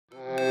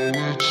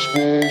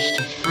supposed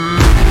to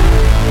feel.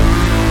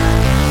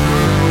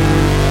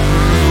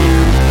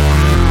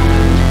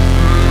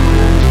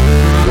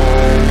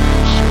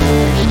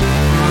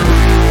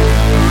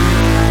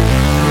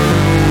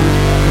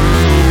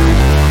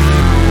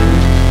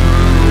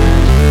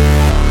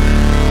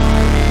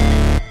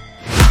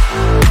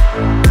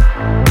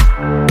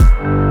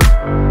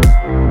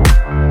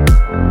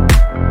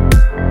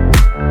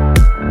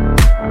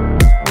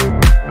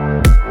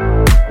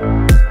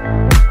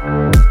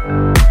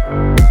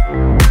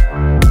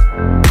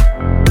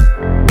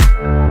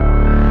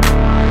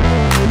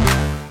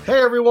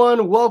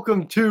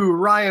 Welcome to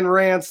Ryan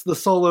Rants, the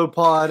solo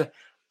pod.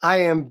 I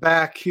am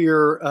back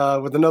here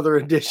with another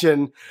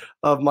edition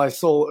of my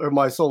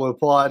solo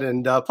pod,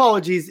 and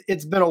apologies,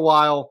 it's been a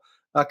while,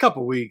 a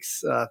couple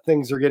weeks.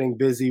 Things are getting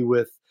busy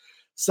with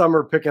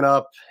summer picking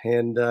up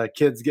and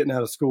kids getting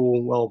out of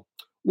school. Well,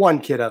 one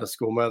kid out of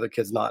school, my other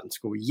kid's not in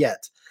school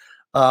yet.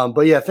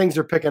 But yeah, things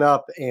are picking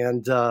up,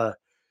 and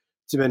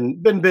it's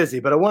been busy.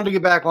 But I wanted to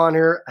get back on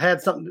here. I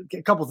had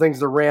a couple things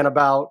to rant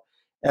about,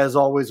 as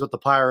always, with the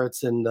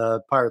Pirates and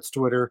Pirates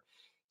Twitter.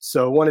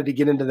 So I wanted to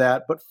get into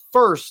that. But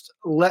first,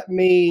 let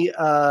me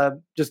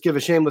just give a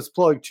shameless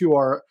plug to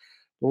our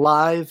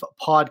live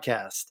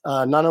podcast.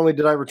 Not only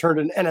did I return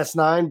to an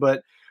NS9,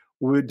 but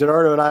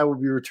Donardo and I will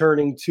be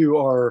returning to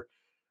our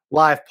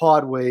live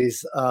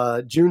podways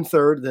June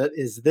 3rd. That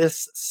is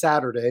this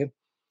Saturday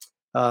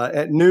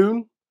at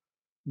noon,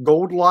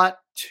 Gold Lot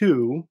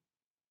 2.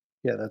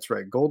 Yeah, that's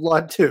right. Gold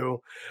Lot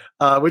 2,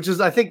 which is,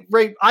 I think,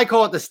 right. I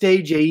call it the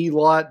Stage AE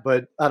lot,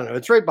 but I don't know.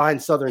 It's right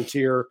behind Southern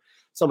Tier.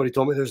 Somebody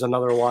told me there's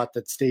another lot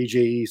that's Stage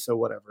AE, so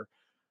whatever.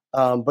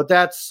 But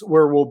that's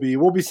where we'll be.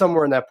 We'll be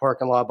somewhere in that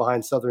parking lot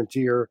behind Southern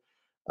Tier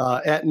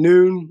at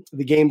noon.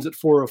 The game's at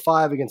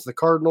 4:05 against the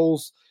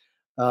Cardinals.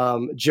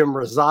 Jim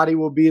Rosati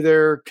will be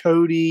there.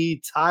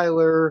 Cody,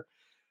 Tyler,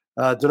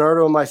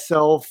 Donardo, and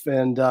myself,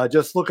 and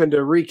just looking to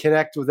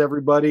reconnect with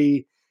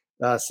everybody.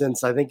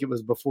 Since I think it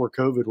was before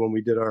COVID when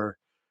we did our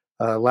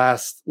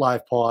last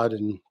live pod.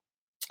 And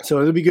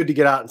so it'll be good to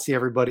get out and see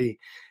everybody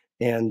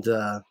and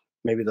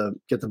maybe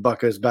get the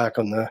Buccos back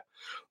on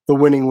the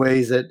winning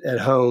ways at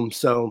home.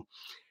 So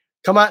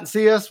come out and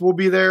see us. We'll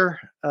be there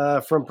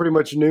from pretty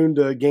much noon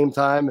to game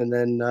time. And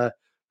then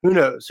who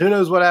knows? Who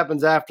knows what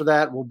happens after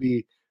that? We'll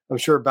be, I'm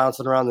sure,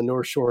 bouncing around the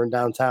North Shore and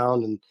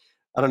downtown. And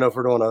I don't know if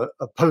we're doing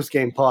a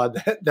post-game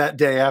pod that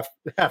day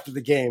after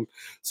the game.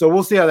 So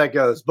we'll see how that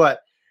goes.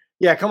 But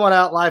yeah, come on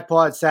out, live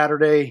pod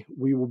Saturday.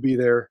 We will be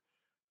there.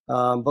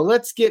 But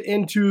let's get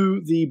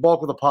into the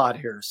bulk of the pod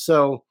here.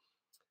 So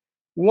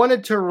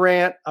wanted to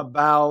rant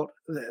about,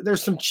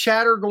 there's some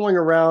chatter going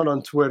around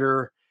on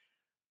Twitter.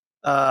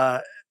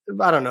 I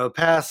don't know,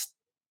 past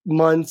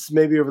months,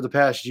 maybe over the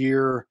past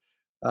year,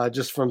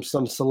 just from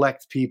some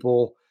select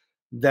people,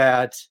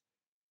 that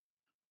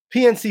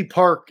PNC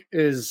Park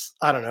is,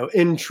 I don't know,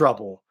 in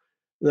trouble.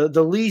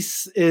 The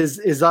lease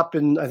is up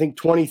in, I think,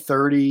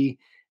 2030.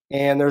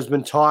 And there's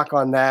been talk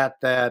on that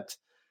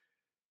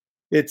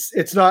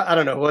it's not, I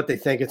don't know what they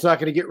think. It's not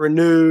going to get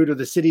renewed, or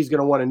the city's going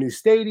to want a new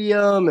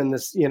stadium. And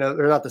this,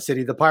 they're not the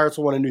city. The Pirates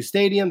will want a new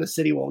stadium. The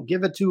city won't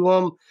give it to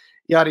them,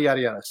 yada,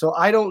 yada, yada. So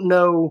I don't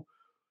know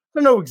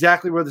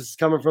exactly where this is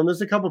coming from. There's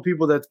a couple of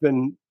people that's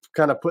been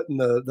kind of putting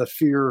the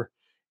fear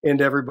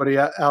into everybody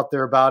out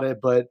there about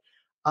it. But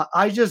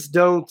I just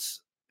don't,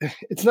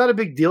 it's not a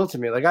big deal to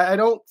me. Like, I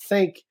don't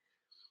think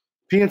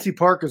PNC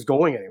Park is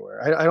going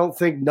anywhere. I don't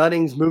think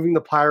Nutting's moving the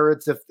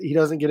Pirates if he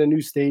doesn't get a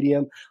new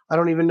stadium. I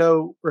don't even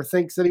know or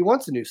thinks that he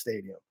wants a new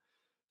stadium.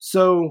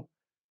 So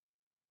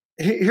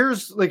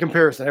here's the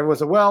comparison. Everyone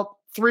said, well,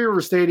 Three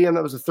River Stadium,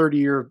 that was a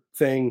 30-year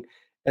thing.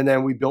 And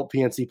then we built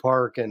PNC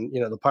Park, and,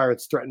 the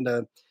Pirates threatened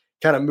to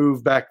kind of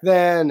move back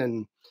then.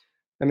 And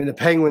I mean, the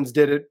Penguins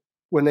did it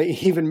when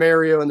even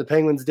Mario and the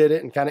Penguins did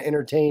it and kind of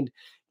entertained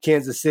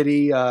Kansas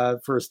City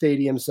for a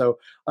stadium. So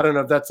I don't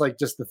know if that's like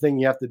just the thing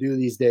you have to do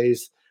these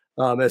days.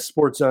 As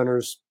sports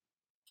owners,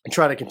 and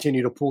try to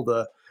continue to pull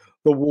the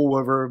wool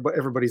over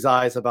everybody's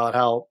eyes about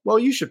how, well,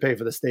 you should pay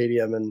for the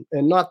stadium and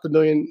not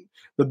the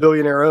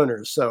billionaire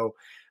owners. So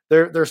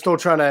they're still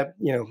trying to,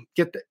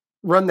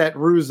 run that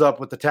ruse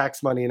up with the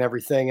tax money and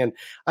everything. And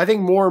I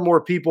think more and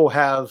more people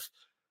have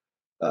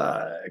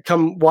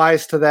come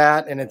wise to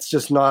that. And it's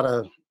just not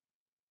a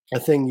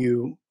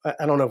thing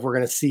I don't know if we're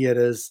going to see it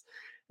as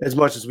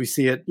much as we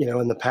see it,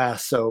 in the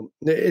past. So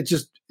it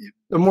just,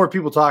 the more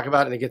people talk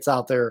about it and it gets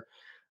out there,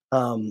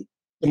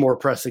 the more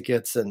press it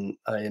gets, and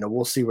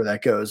we'll see where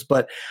that goes.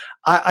 But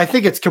I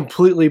think it's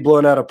completely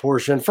blown out of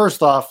proportion.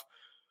 First off,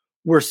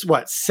 we're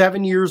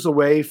 7 years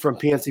away from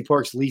PNC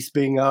Park's lease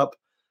being up.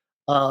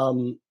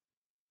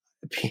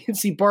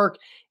 PNC Park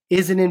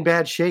isn't in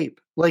bad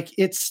shape. Like,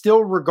 it's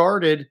still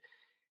regarded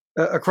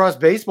across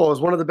baseball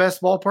as one of the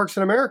best ballparks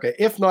in America,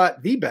 if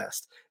not the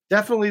best.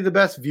 Definitely the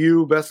best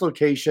view, best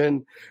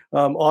location.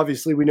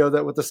 Obviously, we know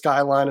that with the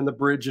skyline and the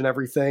bridge and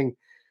everything.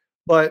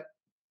 But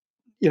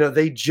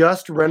they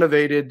just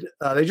renovated.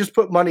 They just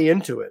put money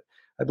into it.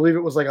 I believe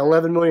it was like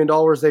 $11 million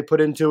they put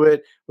into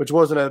it, which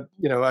wasn't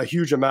a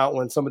huge amount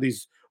when some of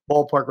these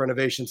ballpark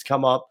renovations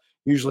come up.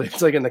 Usually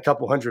it's like in the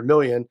couple hundred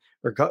million.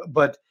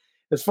 But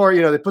as far,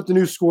 they put the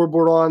new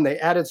scoreboard on, they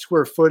added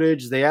square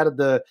footage, they added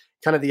the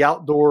kind of the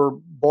outdoor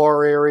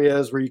bar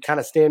areas where you kind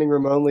of standing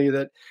room only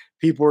that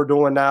people are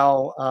doing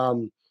now.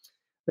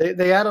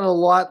 They added a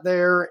lot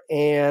there,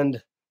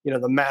 and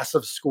the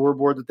massive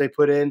scoreboard that they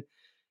put in.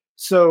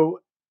 So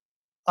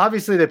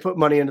obviously they put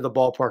money into the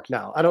ballpark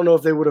now. I don't know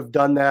if they would have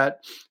done that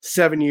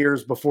 7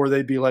 years before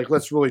they'd be like,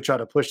 let's really try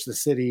to push the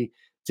city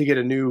to get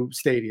a new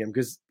stadium.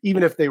 Because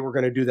even if they were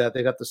going to do that,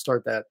 they'd have to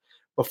start that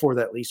before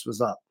that lease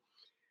was up.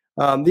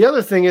 The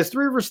other thing is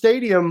Three River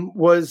Stadium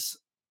was,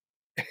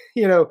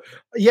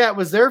 it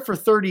was there for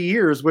 30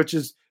 years, which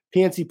is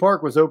PNC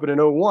Park was open in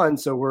 01.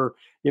 So we're,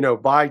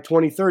 by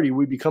 2030,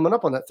 we'd be coming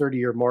up on that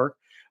 30-year mark.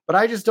 But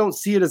I just don't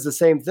see it as the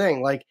same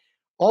thing. Like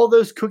all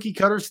those cookie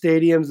cutter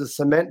stadiums, the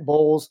cement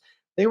bowls,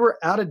 they were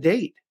out of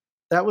date.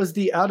 That was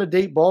the out of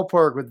date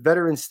ballpark with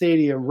Veterans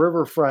Stadium,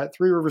 Riverfront,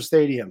 Three River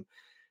Stadium.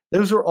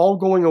 Those are all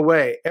going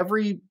away.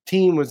 Every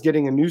team was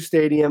getting a new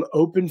stadium,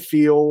 open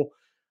feel,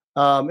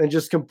 and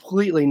just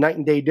completely night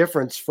and day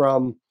difference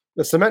from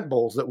the cement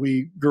bowls that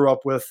we grew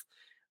up with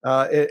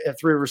at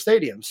Three River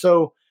Stadium.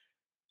 So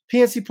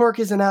PNC Park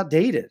isn't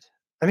outdated.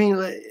 I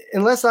mean,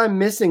 unless I'm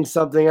missing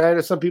something. I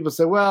know some people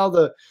say, well,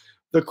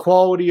 the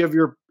quality of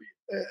your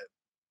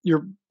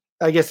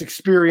I guess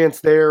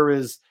experience there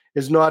is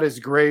not as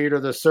great, or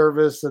the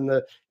service and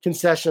the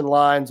concession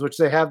lines, which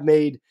they have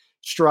made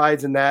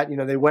strides in that.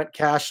 They went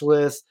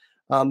cashless.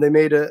 They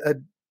made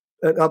an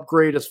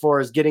upgrade as far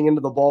as getting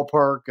into the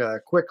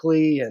ballpark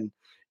quickly, and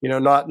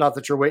not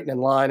that you're waiting in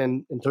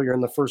line until you're in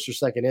the first or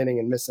second inning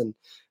and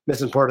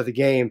missing part of the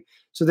game.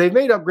 So they've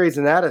made upgrades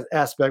in that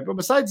aspect. But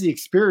besides the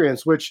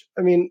experience, which,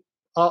 I mean,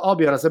 I'll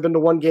be honest, I've been to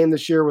one game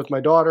this year with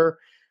my daughter.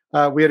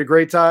 We had a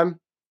great time.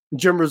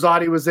 Jim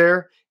Rosati was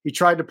there. He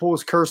tried to pull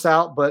his curse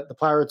out, but the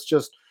Pirates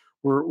just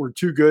were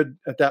too good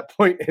at that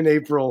point in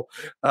April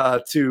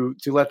to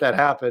let that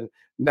happen.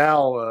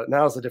 Now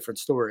is a different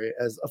story.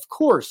 As of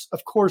course,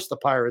 the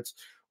Pirates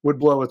would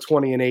blow a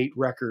 20-8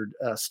 record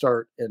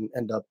start and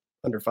end up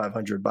under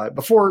 500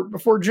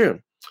 before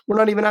June. We're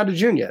not even out of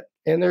June yet,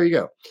 and there you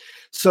go.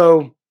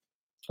 So,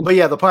 but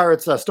yeah, the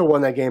Pirates still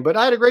won that game. But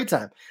I had a great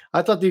time.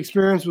 I thought the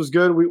experience was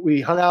good.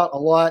 We hung out a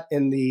lot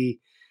in the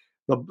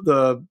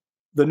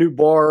new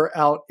bar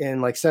out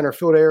in like center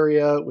field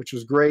area, which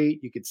was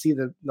great. You could see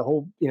the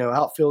whole,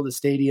 outfield of the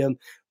stadium.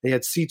 They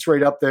had seats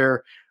right up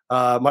there.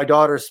 My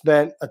daughter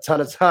spent a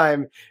ton of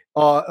time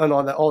on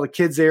all the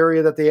kids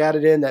area that they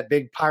added in, that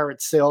big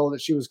pirate sail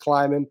that she was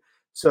climbing.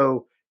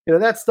 So,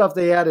 that stuff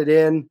they added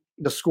in,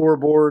 the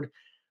scoreboard.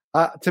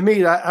 To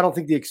me, I don't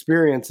think the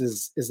experience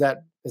is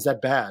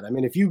that bad. I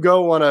mean, if you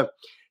go on a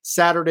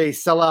Saturday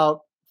sellout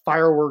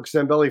fireworks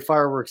and belly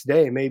fireworks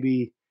day,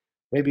 maybe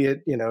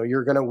it,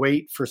 you're going to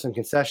wait for some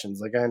concessions.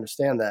 Like, I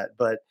understand that,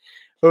 but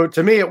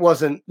to me, it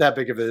wasn't that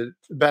big of a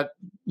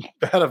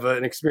bad of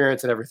an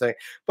experience and everything.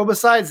 But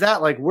besides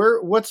that, like,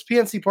 what's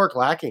PNC Park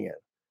lacking in?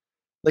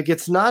 Like,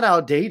 it's not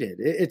outdated.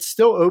 It's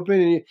still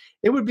open.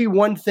 It would be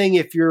one thing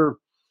if you're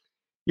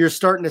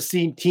starting to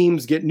see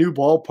teams get new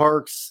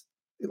ballparks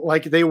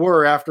like they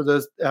were after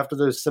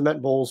those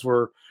cement bowls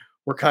were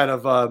kind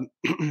of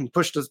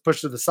pushed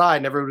to the side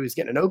and everybody was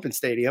getting an open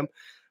stadium.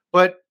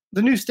 But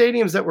the new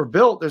stadiums that were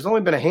built, there's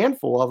only been a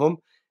handful of them.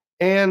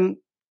 And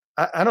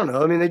I don't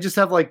know. I mean, they just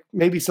have like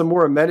maybe some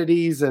more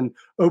amenities and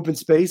open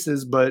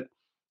spaces, but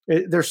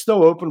they're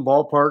still open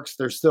ballparks.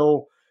 They're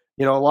still,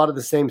 a lot of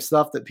the same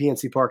stuff that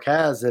PNC Park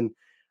has. And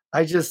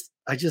I just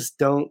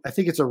don't, I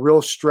think it's a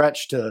real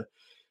stretch to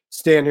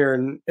stand here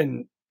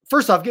and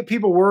first off, get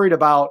people worried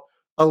about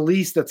a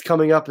lease that's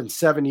coming up in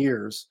 7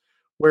 years,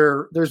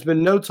 where there's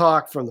been no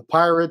talk from the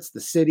Pirates, the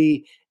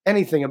city,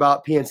 anything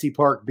about PNC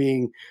Park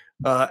being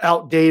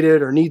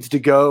outdated or needs to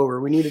go,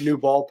 or we need a new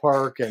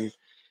ballpark. And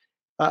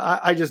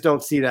I just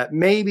don't see that.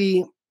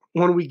 Maybe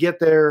when we get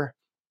there,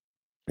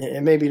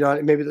 and maybe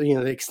not, maybe,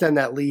 they extend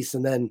that lease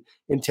and then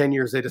in 10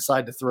 years they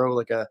decide to throw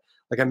like a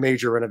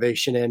major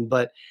renovation in.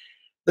 But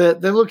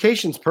the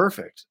location's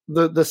perfect.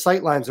 The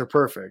sight lines are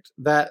perfect.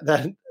 That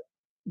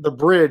the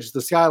bridge,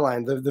 the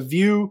skyline, the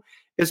view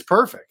is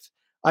perfect.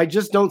 I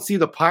just don't see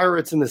the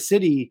Pirates in the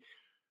city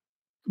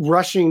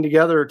rushing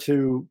together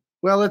to,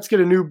 well, let's get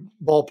a new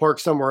ballpark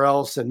somewhere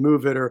else and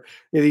move it. Or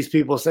these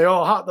people say,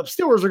 oh, the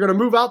Steelers are going to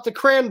move out to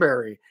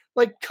Cranberry.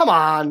 Like, come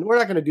on, we're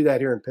not going to do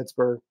that here in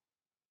Pittsburgh.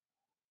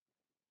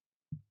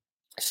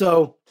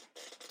 So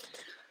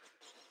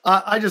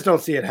I just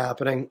don't see it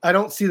happening. I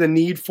don't see the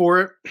need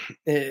for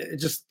it.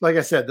 Just like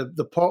I said,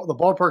 the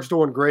ballpark's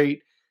doing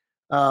great.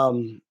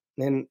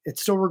 And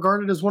it's still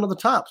regarded as one of the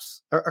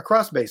tops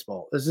across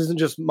baseball. This isn't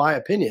just my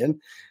opinion.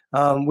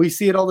 We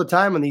see it all the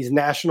time in these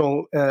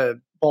national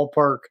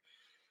ballpark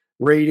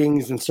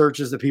ratings and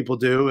searches that people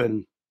do.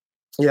 And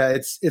yeah,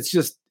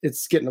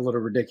 it's getting a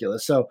little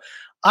ridiculous. So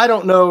I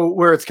don't know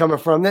where it's coming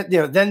from. That,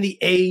 then the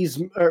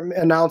A's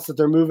announced that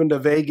they're moving to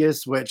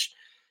Vegas, which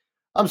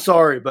I'm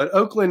sorry, but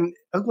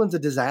Oakland's a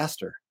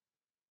disaster.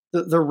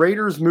 the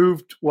Raiders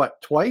moved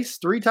twice,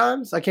 3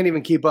 times? I can't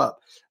even keep up.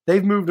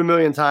 They've moved a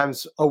million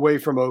times away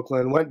from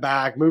Oakland, went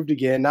back, moved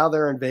again. Now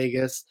they're in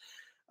Vegas.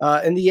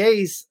 And the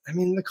A's, I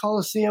mean, the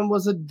Coliseum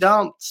was a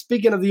dump.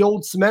 Speaking of the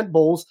old cement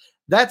bowls,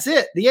 that's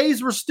it. The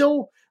A's were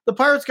still, the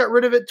Pirates got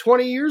rid of it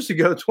 20 years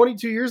ago,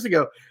 22 years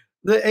ago.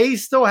 The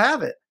A's still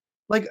have it.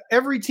 Like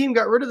every team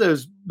got rid of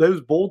those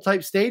bowl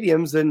type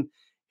stadiums, and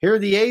here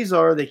the A's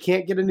are. They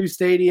can't get a new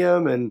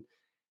stadium, and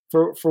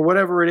for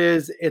whatever it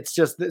is, it's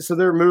just so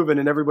they're moving,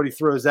 and everybody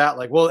throws out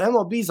like, well,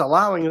 MLB's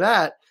allowing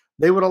that.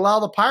 They would allow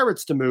the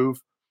Pirates to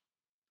move.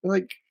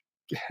 Like,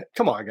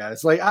 come on,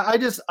 guys. Like, I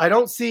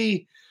don't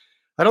think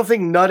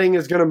Nutting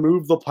is going to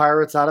move the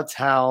Pirates out of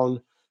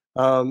town.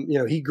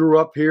 He grew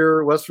up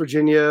here, West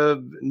Virginia,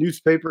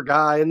 newspaper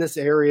guy in this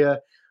area.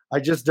 I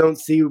just don't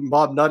see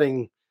Bob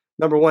Nutting,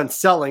 number one,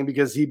 selling,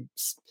 because he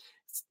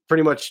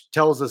pretty much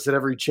tells us at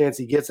every chance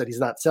he gets that he's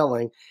not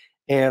selling.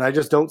 And I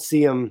just don't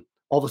see him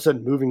all of a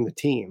sudden moving the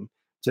team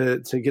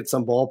to get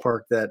some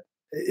ballpark that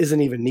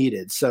isn't even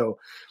needed. So,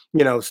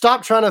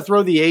 stop trying to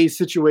throw the A's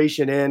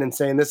situation in and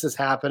saying this has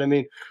happened. I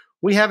mean,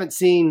 we haven't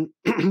seen,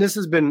 this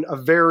has been a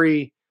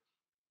very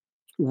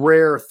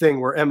rare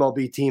thing where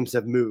MLB teams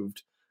have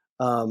moved.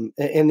 And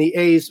the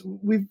A's,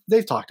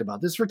 they've talked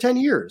about this for 10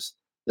 years.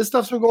 This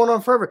stuff's been going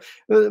on forever.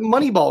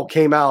 Moneyball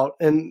came out,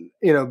 and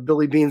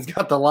Billy Bean's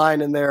got the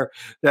line in there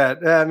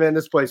that, man,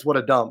 this place, what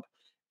a dump.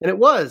 And it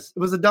was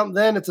a dump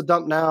then. It's a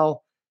dump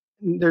now.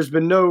 There's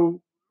been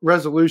no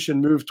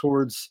resolution moved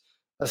towards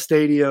a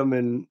stadium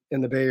in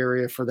the Bay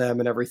Area for them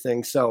and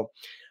everything. So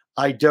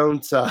I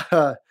don't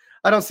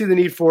see the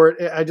need for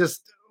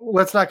it.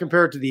 Let's not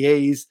compare it to the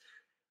A's.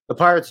 The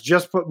Pirates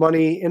just put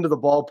money into the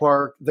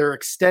ballpark. They're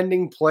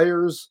extending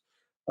players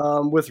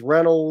with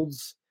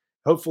Reynolds,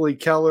 hopefully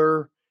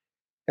Keller,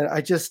 and I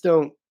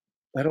don't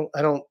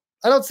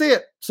see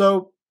it.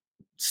 So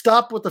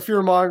stop with the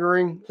fear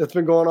mongering that's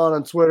been going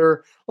on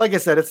Twitter. Like I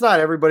said, it's not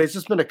everybody. It's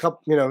just been a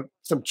couple,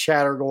 some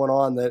chatter going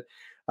on that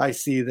I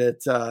see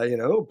that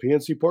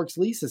PNC Park's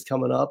lease is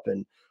coming up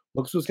and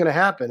looks what's going to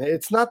happen.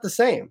 It's not the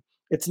same.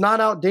 It's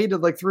not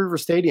outdated like Three River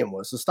Stadium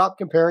was. So stop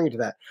comparing it to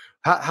that.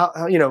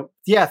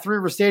 Three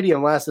River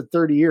Stadium lasted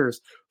 30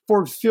 years.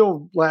 Forbes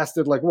Field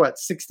lasted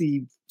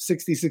 60,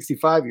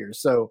 65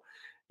 years. So,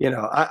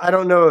 I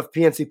don't know if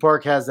PNC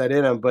Park has that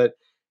in them, but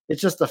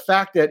it's just the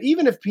fact that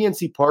even if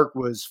PNC Park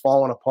was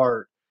falling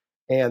apart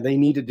and they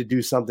needed to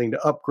do something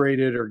to upgrade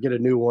it or get a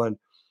new one,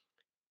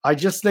 I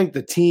just think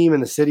the team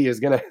and the city they're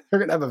going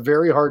to have a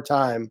very hard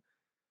time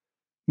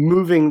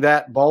moving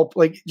that ball,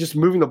 just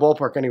moving the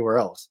ballpark anywhere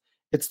else.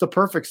 It's the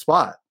perfect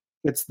spot.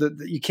 It's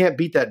you can't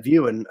beat that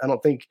view. And I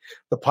don't think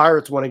the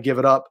Pirates want to give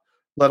it up,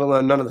 let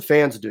alone none of the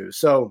fans do.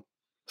 So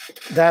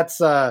that's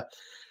my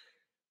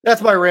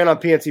rant on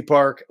PNC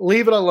Park.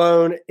 Leave it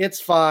alone. It's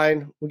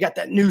fine. We got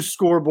that new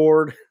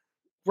scoreboard,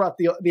 brought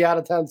the out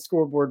of town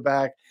scoreboard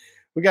back.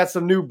 We got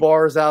some new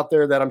bars out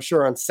there that I'm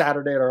sure on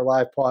Saturday at our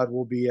live pod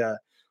we'll be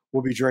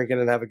drinking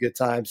and have a good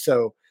time.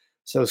 So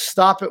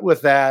stop it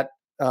with that.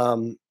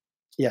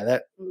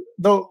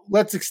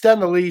 Let's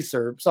extend the lease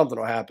or something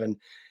will happen,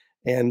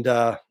 and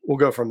we'll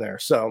go from there.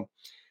 So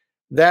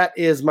that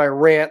is my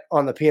rant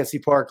on the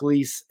PNC Park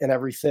lease and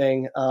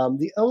everything.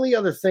 The only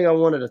other thing I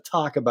wanted to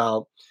talk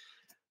about,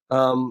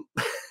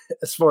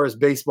 as far as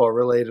baseball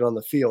related on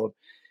the field,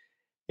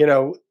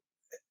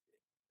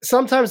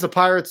 sometimes the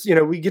Pirates,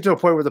 we get to a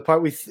point where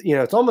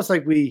it's almost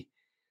like the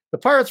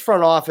Pirates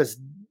front office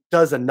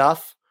does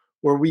enough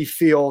where we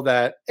feel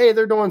that, hey,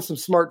 they're doing some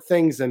smart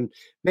things and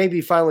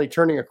maybe finally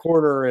turning a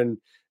corner and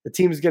the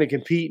team is going to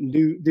compete and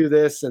do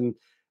this, and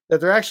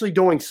that they're actually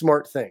doing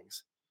smart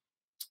things.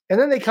 And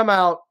then they come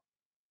out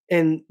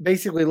and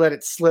basically let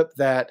it slip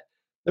that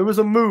there was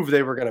a move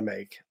they were going to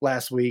make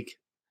this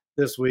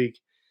week,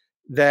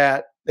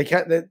 that they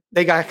kind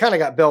of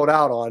got bailed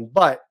out on.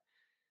 But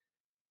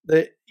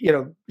Ben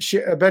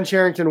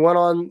Cherington went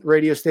on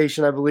radio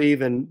station, I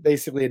believe, and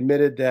basically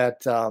admitted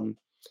that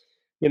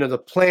the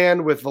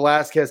plan with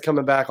Velasquez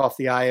coming back off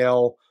the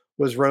IL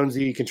was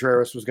Roansy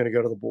Contreras was going to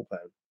go to the bullpen.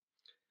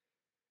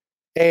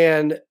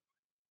 And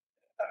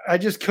I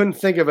just couldn't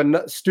think of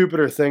a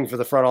stupider thing for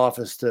the front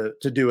office to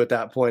do at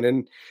that point.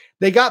 And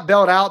they got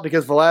bailed out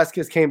because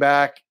Velasquez came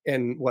back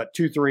in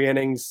 2-3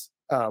 innings,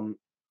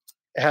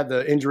 had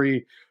the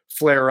injury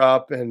flare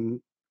up,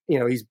 and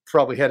he's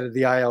probably headed to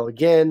the IL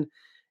again.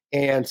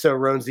 And so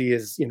Roansy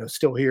is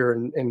still here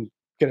and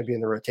going to be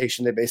in the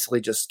rotation. They basically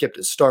just skipped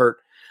his start.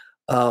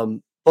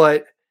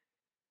 But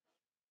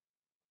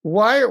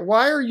why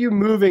are you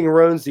moving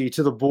Roansy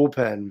to the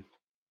bullpen?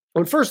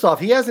 Well, first off,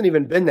 he hasn't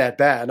even been that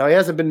bad. Now, he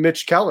hasn't been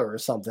Mitch Keller or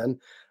something,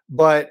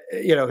 but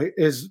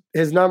his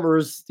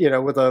numbers,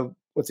 with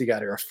what's he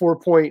got here? A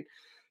 4.33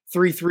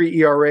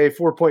 ERA,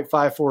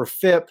 4.54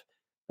 FIP,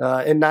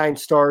 in 9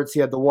 starts.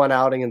 He had the one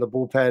outing in the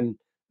bullpen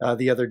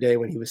the other day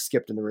when he was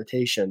skipped in the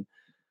rotation.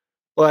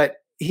 But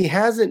he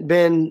hasn't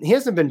been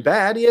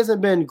bad. He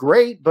hasn't been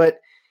great, but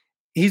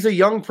he's a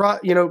young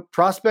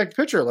prospect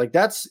pitcher.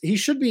 He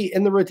should be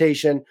in the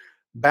rotation,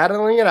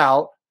 battling it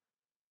out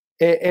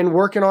and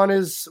working on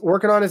his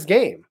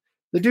game.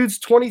 The dude's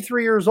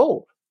 23 years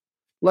old.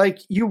 Like,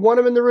 you want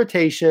him in the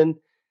rotation.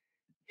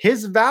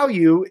 His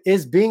value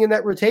is being in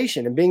that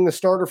rotation and being the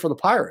starter for the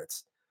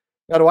Pirates.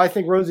 Now, do I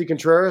think Rosie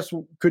Contreras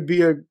could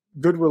be a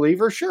good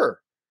reliever? Sure,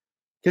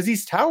 because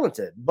he's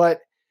talented.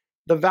 But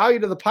the value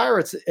to the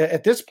Pirates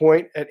at this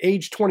point, at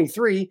age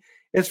 23,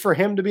 is for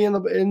him to be in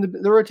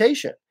the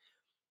rotation.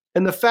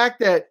 And the fact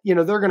that,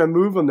 they're going to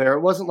move him there,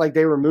 it wasn't like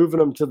they were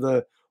moving him to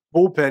the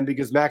bullpen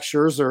because Max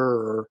Scherzer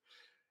or,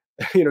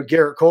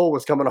 Garrett Cole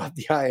was coming off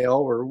the IL,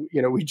 or,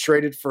 we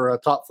traded for a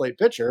top flight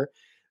pitcher.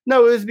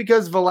 No, it was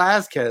because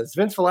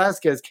Vince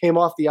Velasquez came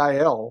off the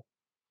IL.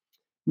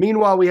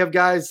 Meanwhile, we have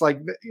guys like,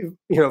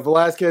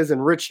 Velasquez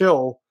and Rich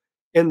Hill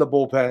in the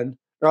bullpen,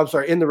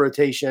 in the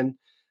rotation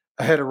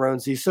ahead of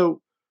Ronzi.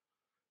 So,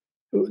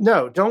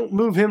 no, don't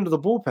move him to the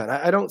bullpen.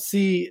 I don't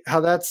see how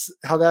that's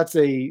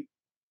a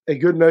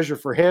good measure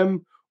for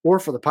him or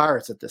for the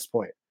Pirates at this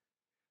point.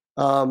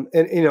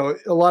 A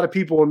lot of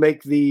people will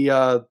make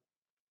the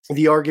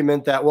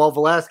argument that, well,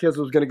 Velasquez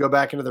was going to go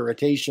back into the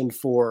rotation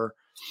for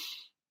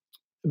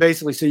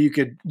basically so you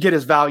could get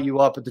his value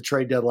up at the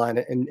trade deadline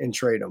and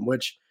trade him,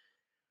 which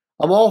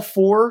I'm all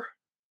for.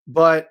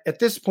 But at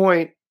this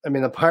point,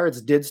 the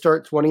Pirates did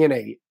start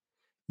 20-8.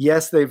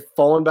 Yes, they've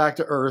fallen back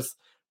to earth,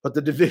 but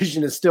the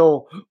division is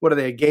still, what are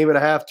they, a game and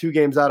a half, 2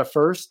 games out of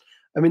first?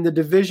 The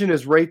division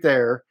is right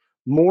there.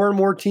 More and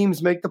more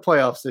teams make the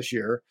playoffs this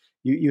year.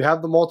 You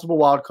have the multiple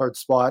wild card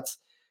spots.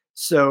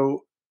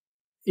 So,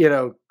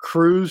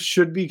 Cruz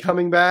should be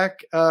coming back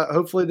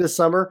hopefully this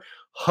summer.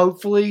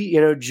 Hopefully,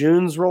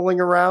 June's rolling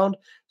around.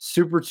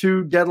 Super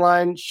 2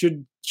 deadline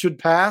should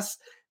pass.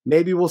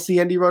 Maybe we'll see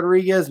Andy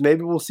Rodriguez.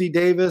 Maybe we'll see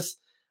Davis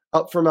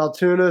up from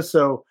Altoona.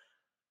 So,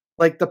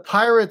 the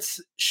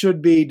Pirates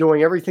should be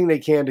doing everything they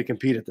can to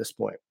compete at this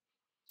point.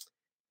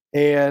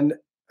 And,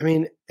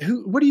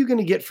 what are you going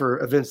to get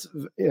for Vince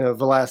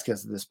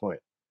Velasquez at this point?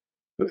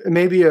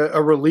 Maybe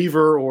a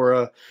reliever or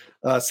a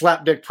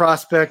slapdick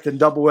prospect in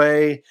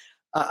Double-A.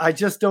 I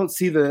just don't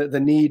see the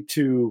need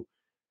to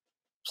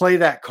play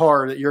that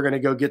card that you're going to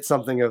go get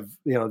something of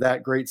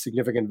that great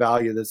significant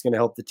value that's going to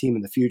help the team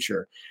in the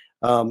future.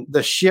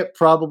 The ship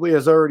probably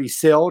has already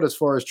sailed as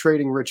far as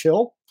trading Rich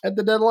Hill at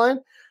the deadline.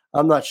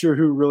 I'm not sure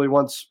who really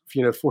wants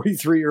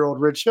 43-year-old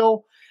Rich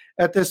Hill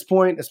at this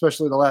point,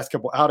 especially the last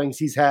couple outings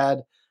he's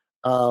had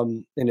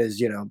in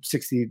his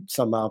 60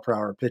 some mile per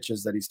hour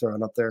pitches that he's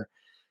throwing up there.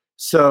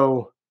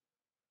 So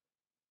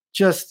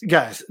just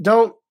guys,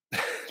 don't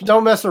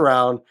mess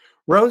around.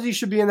 Rosie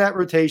should be in that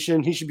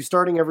rotation. He should be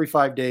starting every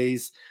 5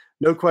 days.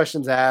 No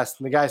questions asked.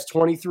 And the guy's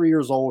 23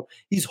 years old.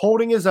 He's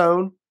holding his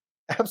own,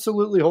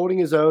 absolutely holding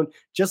his own,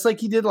 just like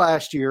he did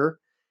last year.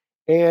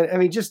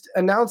 And just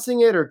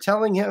announcing it or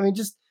telling him,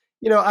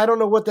 I don't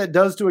know what that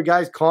does to a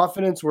guy's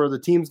confidence where the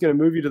team's going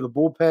to move you to the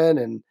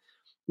bullpen. And,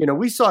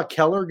 we saw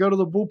Keller go to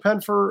the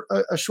bullpen for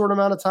a short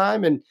amount of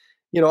time. And,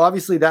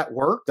 obviously that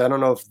worked. I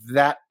don't know if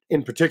that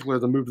in particular,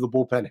 the move to the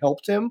bullpen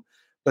helped him,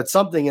 but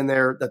something in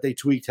there that they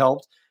tweaked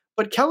helped.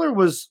 But Keller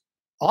was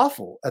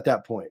awful at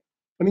that point.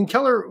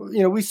 Keller,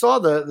 we saw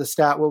the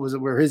stat, what was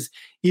it, where his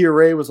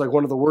ERA was like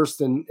one of the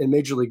worst in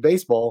Major League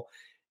Baseball.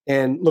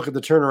 And look at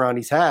the turnaround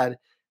he's had.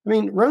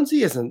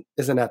 Rosie isn't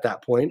at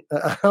that point.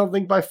 I don't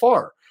think by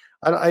far.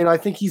 I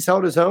think he's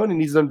held his own and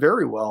he's done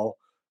very well.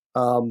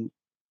 And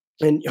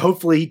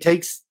hopefully he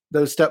takes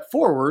those steps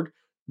forward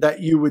that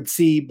you would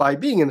see by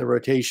being in the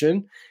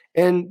rotation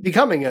and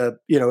becoming a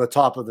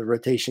top of the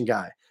rotation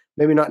guy.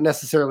 Maybe not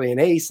necessarily an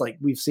ace like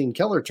we've seen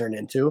Keller turn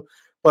into,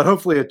 but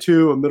hopefully a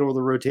 2, a middle of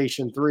the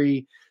rotation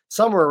 3,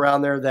 somewhere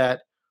around there,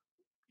 that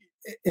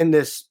in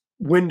this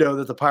window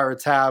that the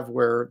Pirates have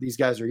where these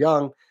guys are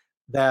young,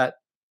 that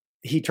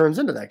he turns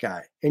into that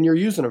guy and you're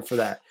using him for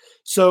that.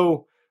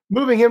 So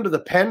moving him to the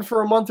pen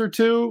for a month or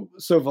 2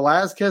 so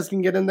Velasquez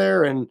can get in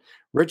there and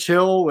Rich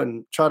Hill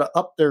and try to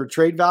up their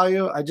trade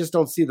value, I just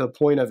don't see the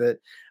point of it,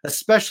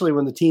 especially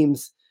when the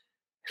teams,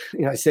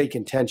 I say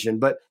contention,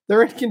 but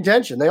they're in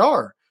contention. They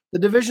are. The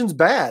division's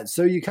bad.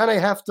 So you kind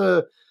of have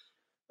to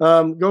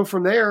go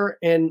from there.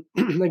 And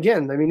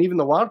again, even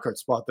the wild card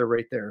spot, they're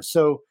right there.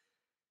 So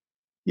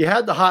you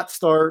had the hot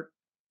start.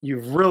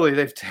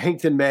 They've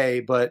tanked in May,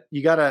 but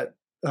you got to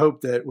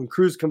hope that when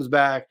Cruz comes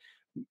back,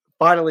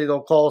 finally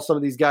they'll call some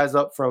of these guys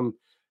up from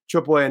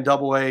AAA and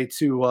AA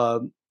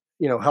to,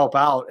 help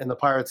out, and the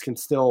Pirates can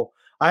still.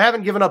 I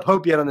haven't given up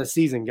hope yet on this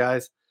season,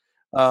 guys.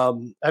 I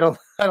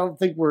don't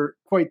think we're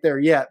quite there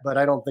yet, but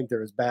I don't think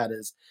they're as bad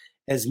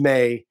as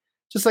May.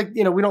 Just like,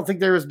 we don't think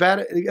they're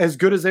as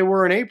good as they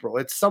were in April.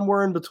 It's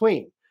somewhere in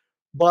between.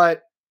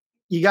 But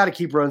you got to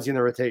keep Rosie in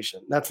the rotation.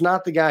 That's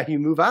not the guy you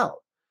move out.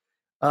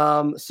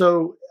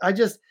 So I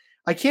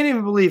can't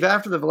even believe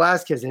after the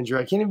Velasquez injury,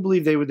 I can't even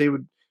believe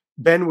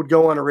Ben would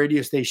go on a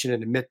radio station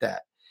and admit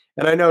that.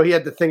 And I know he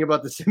had the thing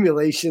about the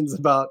simulations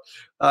about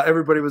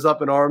everybody was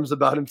up in arms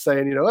about him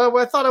saying,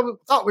 I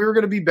thought we were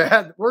going to be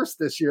worse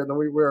this year than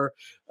we were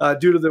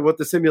due to what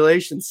the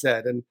simulation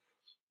said. And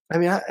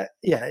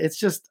it's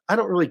just, I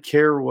don't really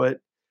care what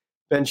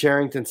Ben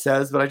Cherington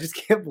says, but I just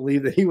can't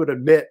believe that he would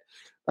admit,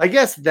 I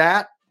guess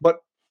that, but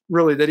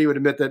really that he would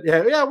admit that,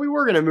 yeah, we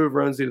were going to move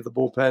Roansy to the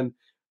bullpen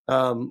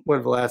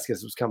when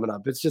Velasquez was coming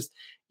up. It's just,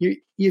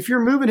 if you're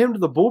moving him to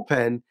the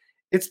bullpen,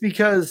 it's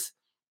because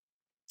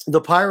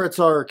the Pirates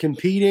are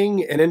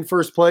competing and in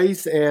first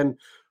place, and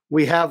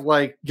we have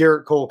like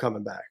Garrett Cole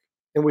coming back,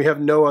 and we have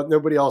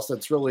nobody else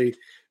that's really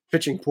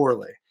pitching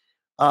poorly.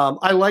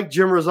 I like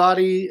Jim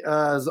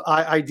Rosati's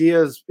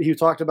ideas. He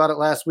talked about it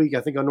last week,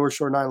 I think, on North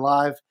Shore 9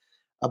 Live,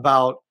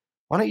 about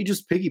why don't you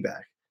just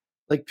piggyback?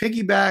 Like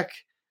piggyback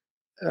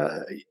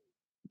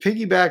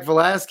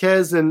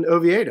Velasquez and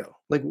Oviedo.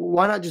 Like,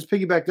 why not just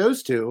piggyback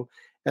those two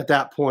at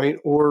that point?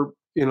 Or,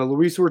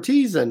 Luis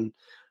Ortiz and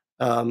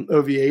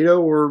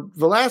Oviedo, or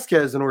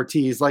Velasquez and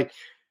Ortiz. Like,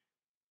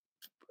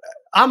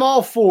 I'm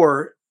all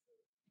for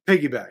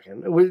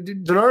piggybacking.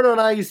 Donardo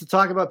and I used to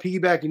talk about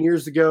piggybacking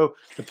years ago.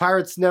 The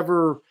Pirates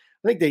never,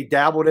 I think they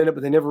dabbled in it,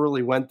 but they never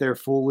really went there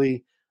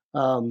fully.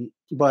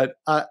 But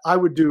I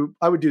would do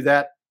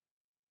that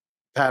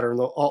pattern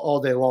all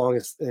day long.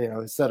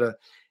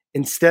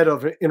 Instead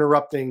of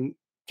interrupting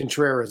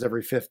Contreras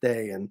every fifth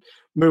day and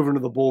moving to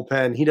the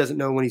bullpen. He doesn't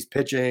know when he's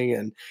pitching,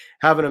 and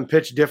having him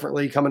pitch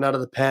differently coming out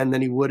of the pen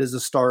than he would as a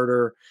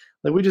starter.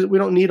 Like, we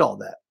don't need all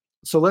that.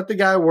 So let the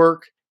guy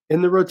work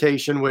in the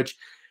rotation, which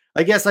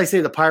I guess I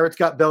say the Pirates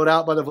got bailed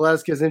out by the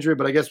Velasquez injury,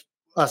 but I guess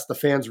us, the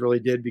fans, really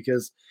did,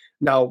 because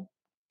now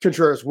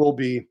Contreras will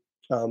be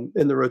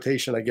in the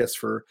rotation, I guess,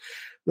 for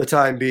the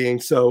time being.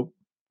 So,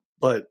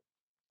 but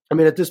I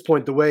mean, at this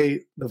point, the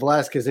way the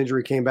Velasquez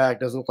injury came back,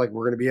 doesn't look like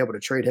we're going to be able to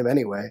trade him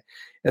anyway.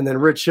 And then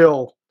Rich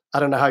Hill, I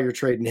don't know how you're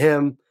trading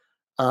him.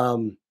 I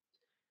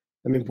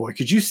mean, boy,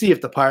 could you see if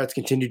the Pirates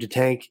continue to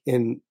tank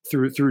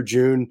through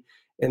June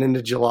and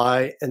into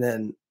July, and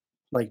then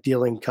like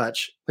dealing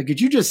Kutch? Like, could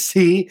you just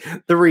see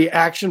the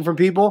reaction from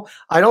people?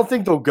 I don't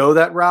think they'll go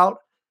that route.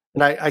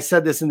 And I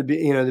said this in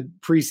the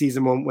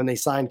preseason when they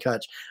signed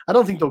Kutch. I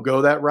don't think they'll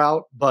go that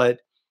route, but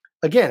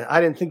again, I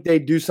didn't think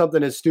they'd do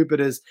something as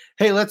stupid as,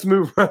 hey, let's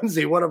move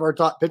Roansy, one of our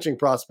top pitching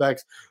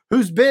prospects,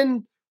 who's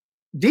been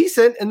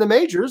decent in the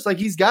majors. Like,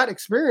 he's got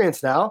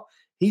experience now.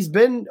 He's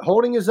been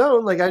holding his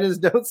own. Like, I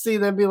just don't see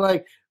them be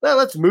like, well,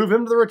 let's move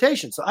him to the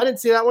rotation. So I didn't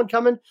see that one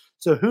coming.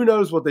 So who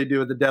knows what they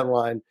do at the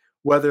deadline,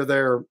 whether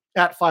they're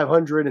at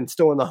 500 and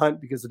still in the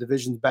hunt because the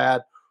division's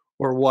bad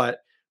or what.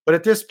 But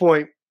at this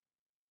point,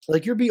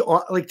 like,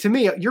 to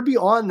me, you're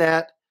beyond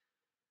that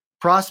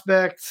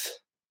prospect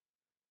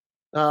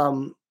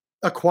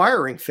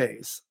acquiring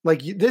phase.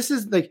 Like, this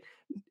is like,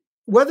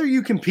 whether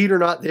you compete or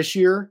not this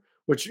year,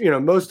 which,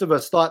 most of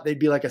us thought they'd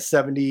be like a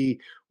 70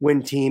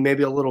 win team,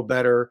 maybe a little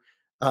better.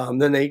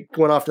 Then they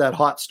went off to that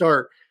hot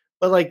start.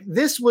 But like,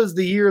 this was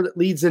the year that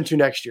leads into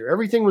next year.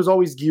 Everything was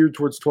always geared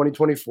towards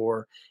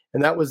 2024.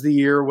 And that was the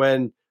year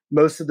when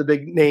most of the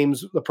big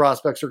names, the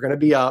prospects, are going to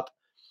be up.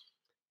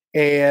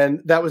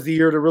 And that was the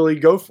year to really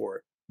go for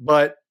it.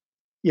 But,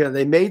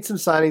 they made some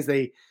signings.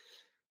 They,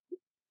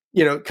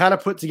 kind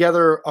of put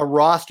together a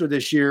roster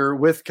this year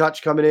with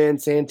Kutch coming in,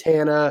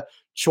 Santana,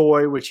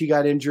 Choi, which he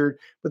got injured.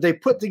 But they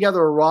put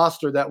together a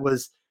roster that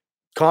was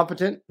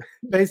competent,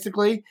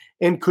 basically,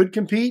 and could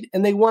compete.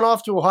 And they went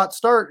off to a hot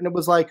start. And it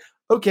was like,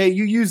 okay,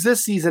 you use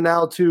this season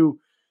now to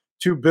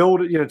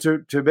build,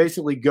 to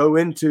basically go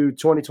into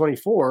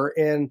 2024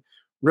 and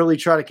really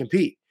try to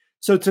compete.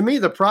 So to me,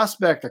 the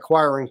prospect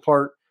acquiring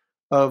part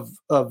of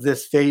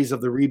this phase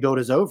of the rebuild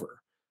is over.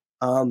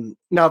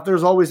 Now, if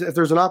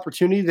there's an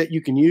opportunity that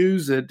you can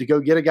use to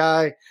go get a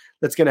guy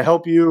that's going to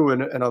help you,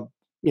 and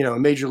a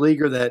major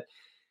leaguer that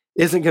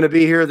isn't going to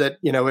be here, that,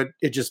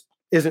 it just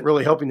isn't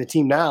really helping the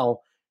team now,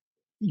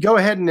 go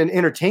ahead and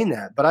entertain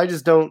that. But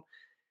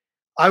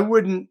I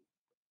wouldn't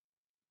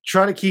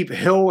try to keep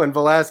Hill and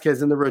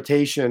Velasquez in the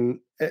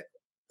rotation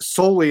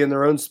solely in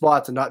their own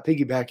spots and not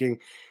piggybacking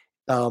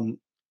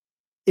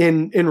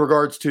in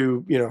regards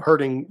to,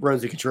 hurting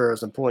Roansy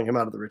Contreras and pulling him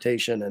out of the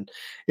rotation. And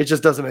it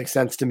just doesn't make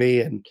sense to me.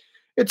 And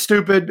it's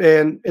stupid,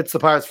 and it's the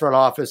Pirates front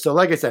office. So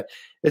like I said,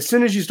 as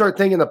soon as you start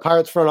thinking the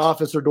Pirates front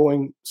office are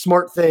doing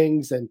smart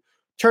things and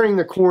turning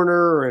the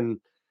corner, and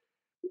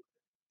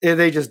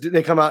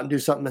they come out and do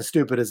something as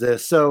stupid as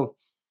this. So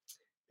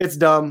it's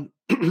dumb.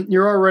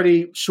 You're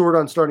already short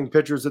on starting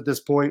pitchers at this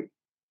point.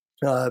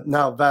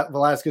 Now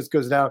Velasquez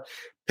goes down.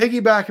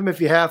 Piggyback him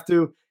if you have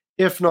to.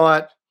 If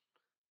not,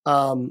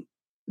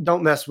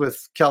 don't mess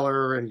with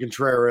Keller and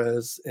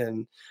Contreras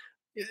and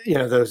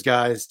those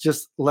guys.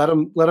 Just let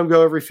them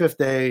go every fifth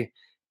day,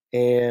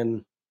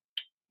 and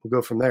we'll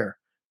go from there.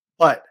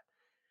 But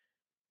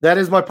that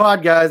is my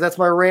pod, guys. That's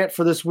my rant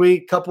for this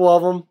week. Couple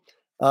of them.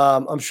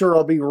 I'm sure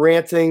I'll be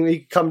ranting. You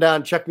can come down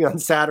and check me on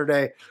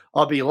Saturday.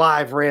 I'll be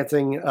live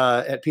ranting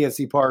at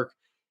PNC Park,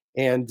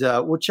 and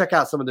we'll check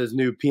out some of those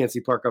new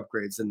PNC Park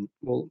upgrades. And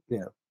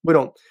we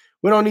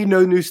don't need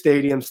no new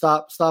stadium.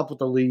 Stop with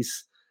the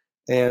lease.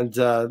 And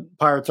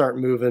Pirates aren't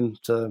moving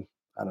to,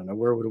 I don't know,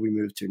 where would we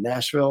move to?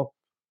 Nashville,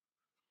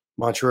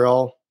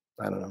 Montreal,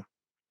 I don't know,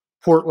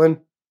 Portland.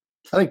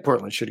 I think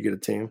Portland should get a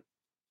team.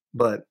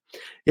 But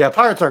yeah,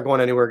 Pirates aren't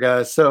going anywhere,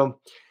 guys. So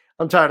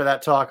I'm tired of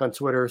that talk on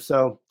Twitter.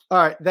 So, all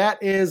right,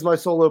 that is my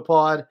solo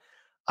pod.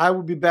 I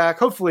will be back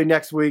hopefully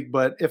next week,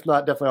 but if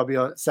not, definitely I'll be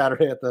on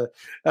Saturday at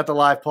the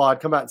live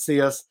pod. Come out and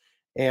see us,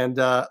 and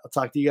I'll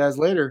talk to you guys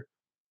later.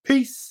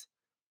 Peace.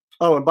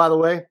 Oh, and by the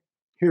way,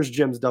 here's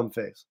Jim's dumb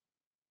face.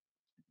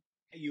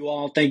 Hey, you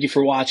all, thank you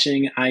for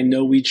watching. I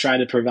know we try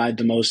to provide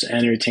the most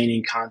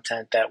entertaining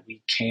content that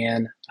we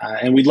can,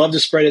 and we'd love to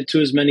spread it to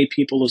as many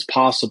people as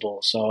possible.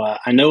 So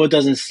I know it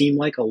doesn't seem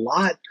like a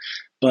lot,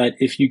 but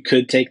if you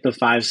could take the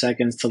 5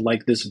 seconds to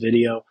like this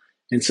video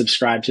and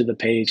subscribe to the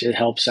page, it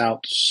helps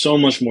out so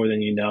much more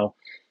than you know.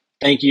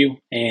 Thank you,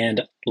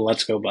 and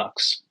let's go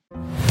Bucks.